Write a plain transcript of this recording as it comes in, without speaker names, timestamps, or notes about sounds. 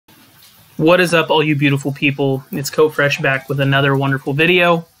What is up, all you beautiful people? It's CoFresh back with another wonderful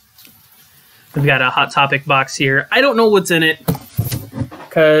video. We've got a Hot Topic box here. I don't know what's in it,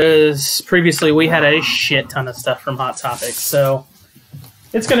 because previously we had a shit ton of stuff from Hot Topic, so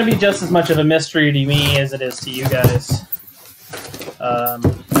it's going to be just as much of a mystery to me as it is to you guys.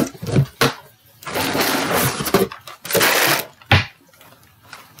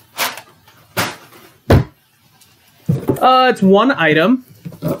 It's one item,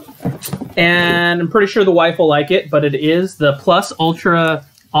 and I'm pretty sure the wife will like it, but it is the Plus Ultra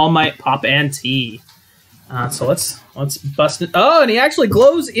All Might Pop and Tea. So let's bust it. Oh, and he actually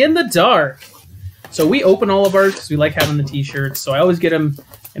glows in the dark. So we open all of ours because we like having the t-shirts. So I always get them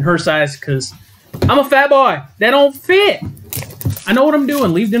in her size because I'm a fat boy. They don't fit. I know what I'm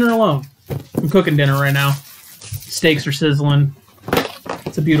doing. Leave dinner alone. I'm cooking dinner right now. Steaks are sizzling.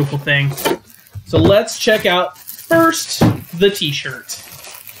 It's a beautiful thing. So let's check out first the t-shirt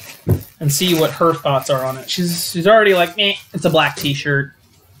and see what her thoughts are on it. She's already like, eh, it's a black t-shirt.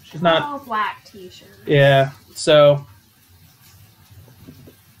 She's not... Oh, black t-shirt. Yeah, so...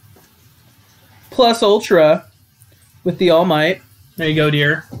 Plus Ultra with the All Might. There you go,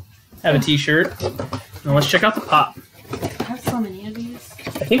 dear. Have a t-shirt. Now let's check out the pop. I have so many of these.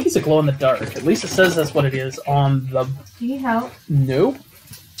 I think he's a glow-in-the-dark. At least it says that's what it is on the... Do you help? Nope.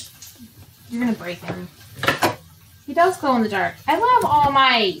 You're gonna break him. He does glow in the dark. I love All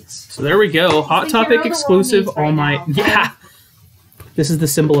Might. So there we go. Hot Topic exclusive All Might. Yeah. This is the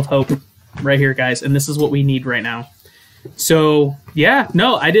symbol of hope right here, guys. And this is what we need right now. So, yeah.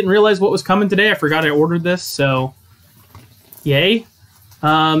 No, I didn't realize what was coming today. I forgot I ordered this. So, yay.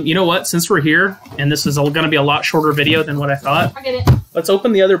 You know what? Since we're here, and this is going to be a lot shorter video than what I thought. I get it. Let's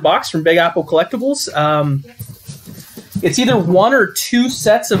open the other box from Big Apple Collectibles. It's either one or two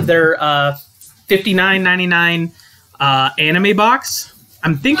sets of their $59.99 anime box.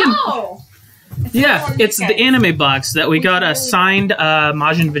 I'm thinking... Oh! Yeah, it's the anime box that we got a signed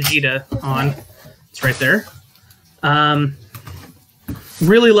Majin Vegeta on. It's right there.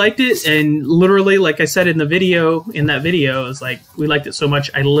 Really liked it, and literally, like I said in that video, it was like, we liked it so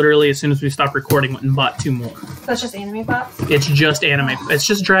much, I literally, as soon as we stopped recording, went and bought two more. So it's just anime box? It's just anime. It's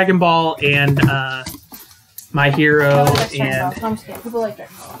just Dragon Ball and My Hero. And people like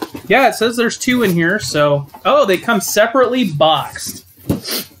Dragon Ball. Yeah, it says there's two in here, so... Oh, they come separately boxed.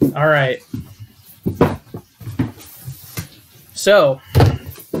 All right. So.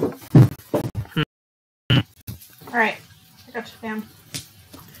 Alright. I got you, fam.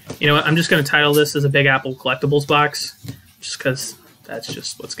 You know what? I'm just going to title this as a Big Apple Collectibles box. Just because that's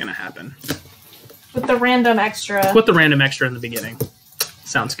just what's going to happen. With the random extra. With the random extra in the beginning.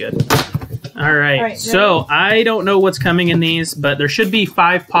 Sounds good. All right. So, I don't know what's coming in these, but there should be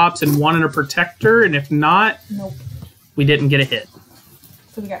 5 pops and 1 in a protector. And if not, nope, we didn't get a hit.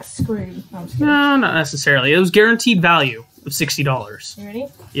 So we got screwed. No, not necessarily. It was guaranteed value of $60. You ready?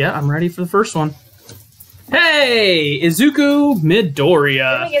 Yeah, I'm ready for the first one. Hey! Izuku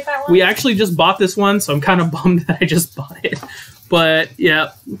Midoriya. Did we get that one? We actually just bought this one, so I'm kind of bummed that I just bought it. But,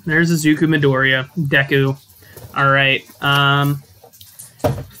 yeah, there's Izuku Midoriya. Deku. Alright.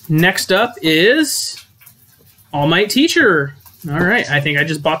 Next up is All Might Teacher. Alright, I think I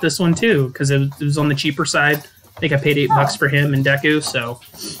just bought this one too, because it was on the cheaper side. I think I paid $8 for him and Deku, so...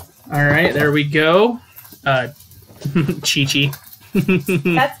 Alright, there we go. Chi-Chi.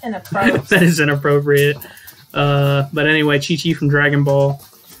 That's inappropriate. That is inappropriate. But anyway, Chi-Chi from Dragon Ball.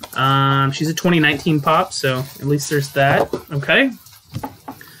 She's a 2019 pop, so at least there's that. Okay.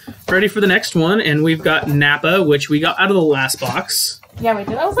 Ready for the next one, and we've got Nappa, which we got out of the last box. Yeah, we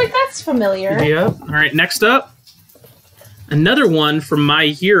did. I was like, that's familiar. Yep. Alright, next up. Another one from My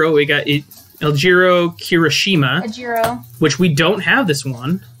Hero. We got Eljiro Kirishima. Ejiro. Which we don't have this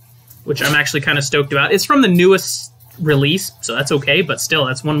one, which I'm actually kind of stoked about. It's from the newest release, so that's okay, but still,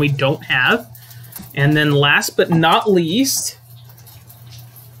 that's one we don't have. And then last but not least,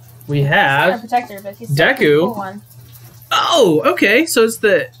 we have protector, but he's Deku. One. Oh, okay, so it's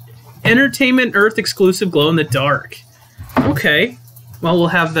the Entertainment Earth exclusive glow in the dark. Okay, well, we'll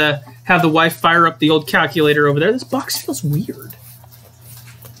have the wife fire up the old calculator over there. This box feels weird.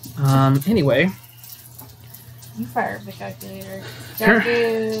 Anyway. You fire up the calculator.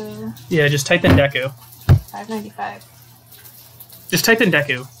 Deku. Yeah, just type in Deku. $5.95. Just type in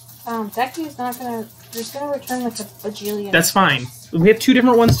Deku. Deku's not gonna... Just gonna return like a bajillion. That's fine. We have 2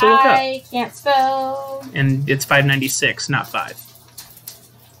 different ones to look up. I can't spell. And it's $5.96, not 5.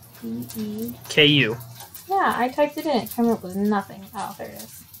 K-U. Yeah, I typed it in. It came up with nothing. Oh, there it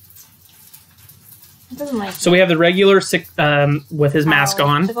is. It doesn't like... So we have the regular with his mask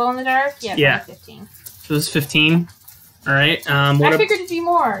on. To glow in the dark? Yeah. 15. So this is 15. All right. I figured it'd be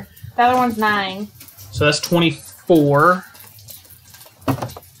more. The other one's 9. So that's 24.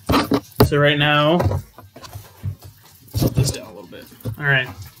 So right now, put this down a little bit. All right.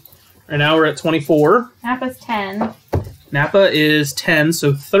 Right now we're at 24. Napa's 10. Napa is 10,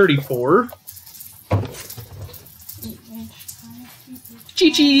 so 34.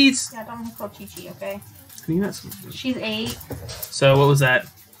 Chi-Chi's! Yeah, don't call Chi-Chi, okay? She's 8. So what was that?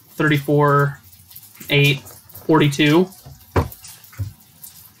 34, 8, 42.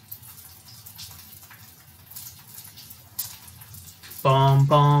 Bum,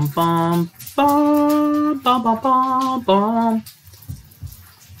 bum, bum, bum, bum, bum, bum, bum.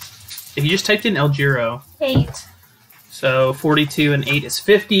 If you just typed in El Giro. 8. So 42 and 8 is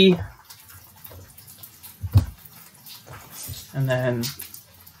 50. And then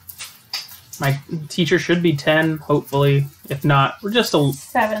my teacher should be 10, hopefully. If not, we're just a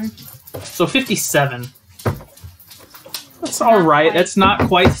 7. So 57. That's all right. That's not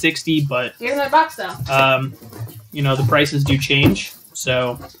quite 60, but Here's my box though. You know, the prices do change.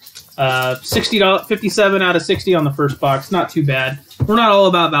 So $60, 57 out of 60 on the first box. Not too bad. We're not all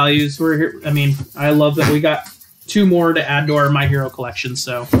about values. We're here. I mean, I love that we got 2 more to add to our My Hero collection.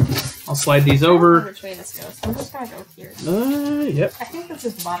 So I'll slide these I don't know over. which way this goes. I'm just gonna go here. Yep. I think this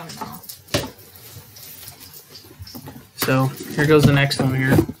is the bottom now. So here goes the next one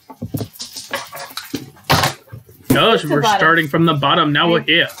here. Oh, so we're starting from the bottom. Now we're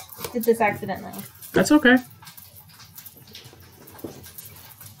here. Did this accidentally. That's okay.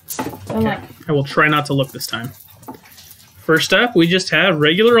 I'm like, I will try not to look this time. First up, we just have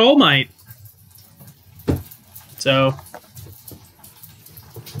regular All Might. So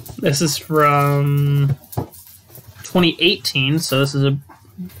this is from 2018, so this is an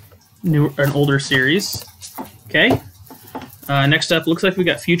older series. Okay. Next up, looks like we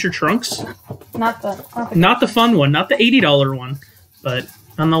got Future Trunks. not the fun one, not the $80 one, but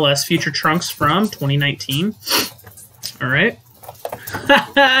nonetheless, Future Trunks from 2019. All right.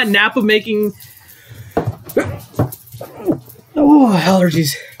 Napa making. Oh,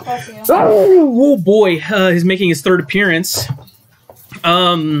 allergies. Oh boy, he's making his 3rd appearance.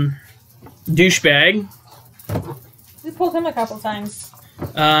 Douchebag. We pulled him a couple times.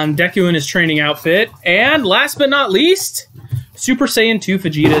 Deku in his training outfit. And last but not least, Super Saiyan 2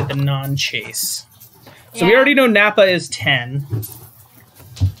 Vegeta, the non-chase. So we already know Nappa is 10.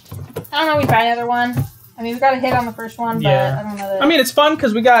 I don't know we buy another one. I mean, we got a hit on the first one, but I don't know that... I mean, it's fun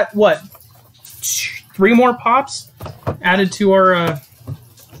because we got, what, 3 more pops added to our...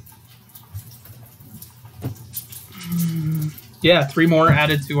 yeah, 3 more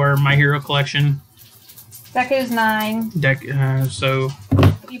added to our My Hero collection. Deku's 9. So,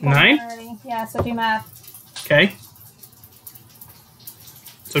 You 9? already. Yeah, so do math. Okay.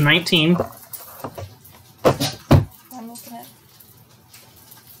 So 19. I'm looking at...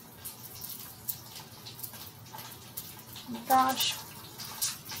 Oh my gosh.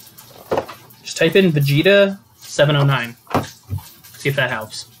 Just type in Vegeta 709. See if that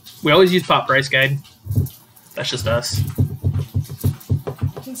helps. We always use Pop Price Guide. That's just us.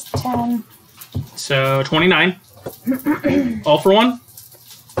 He's 10. So 29. All for one?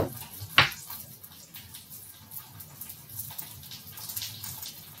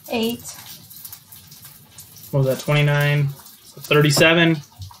 Eight. What was that? 29. So 37.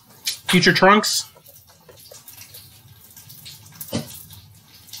 Future Trunks.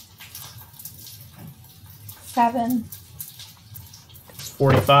 Seven.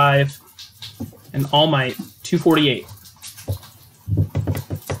 45. And All Might 248.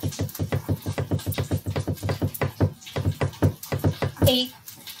 Eight.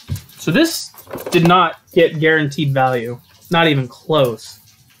 So this did not get guaranteed value. Not even close.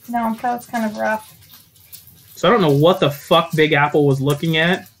 No, that was kind of rough. So I don't know what the fuck Big Apple was looking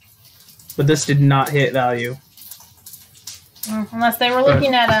at, but this did not hit value. Unless they were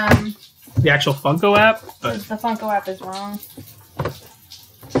looking at The actual Funko app? But the Funko app is wrong.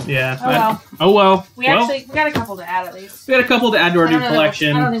 yeah. Oh well. Oh well. We got a couple to add at least. We got a couple to add to our new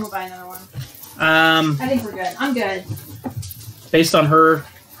collection. I don't think we'll buy another one. I think we're good. I'm good. Based on her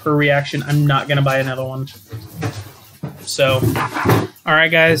reaction, I'm not gonna buy another one. So, all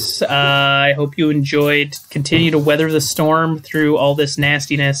right, guys. I hope you enjoyed. Continue to weather the storm through all this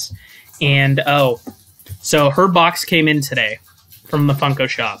nastiness. And so her box came in today from the Funko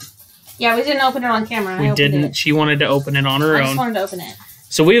shop. Yeah, we didn't open it on camera. We didn't. She wanted to open it on her own. I just wanted to open it.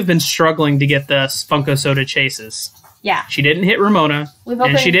 So we have been struggling to get the Funko Soda chases. Yeah. She didn't hit Ramona,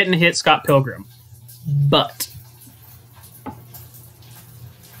 and she didn't hit Scott Pilgrim. But.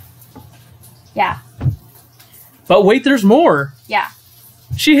 Yeah. But wait, there's more. Yeah.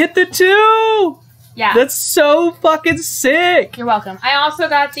 She hit the 2! Yeah. That's so fucking sick. You're welcome. I also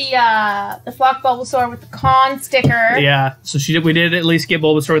got the Flock Bulbasaur with the con sticker. Yeah, so we did at least get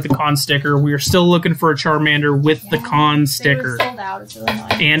Bulbasaur with the con sticker. We are still looking for a Charmander with the con sticker. They were sold out. It's really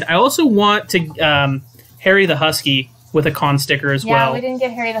annoying. And I also want to Harry the Husky with a con sticker as well. Yeah, we didn't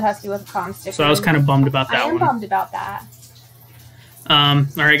get Harry the Husky with a con sticker. So I was kind of bummed about that one. I am bummed about that. All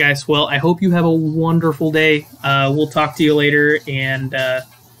right, guys. Well, I hope you have a wonderful day. We'll talk to you later. And,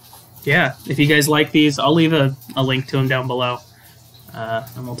 yeah, if you guys like these, I'll leave a link to them down below.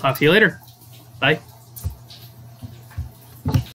 And we'll talk to you later. Bye.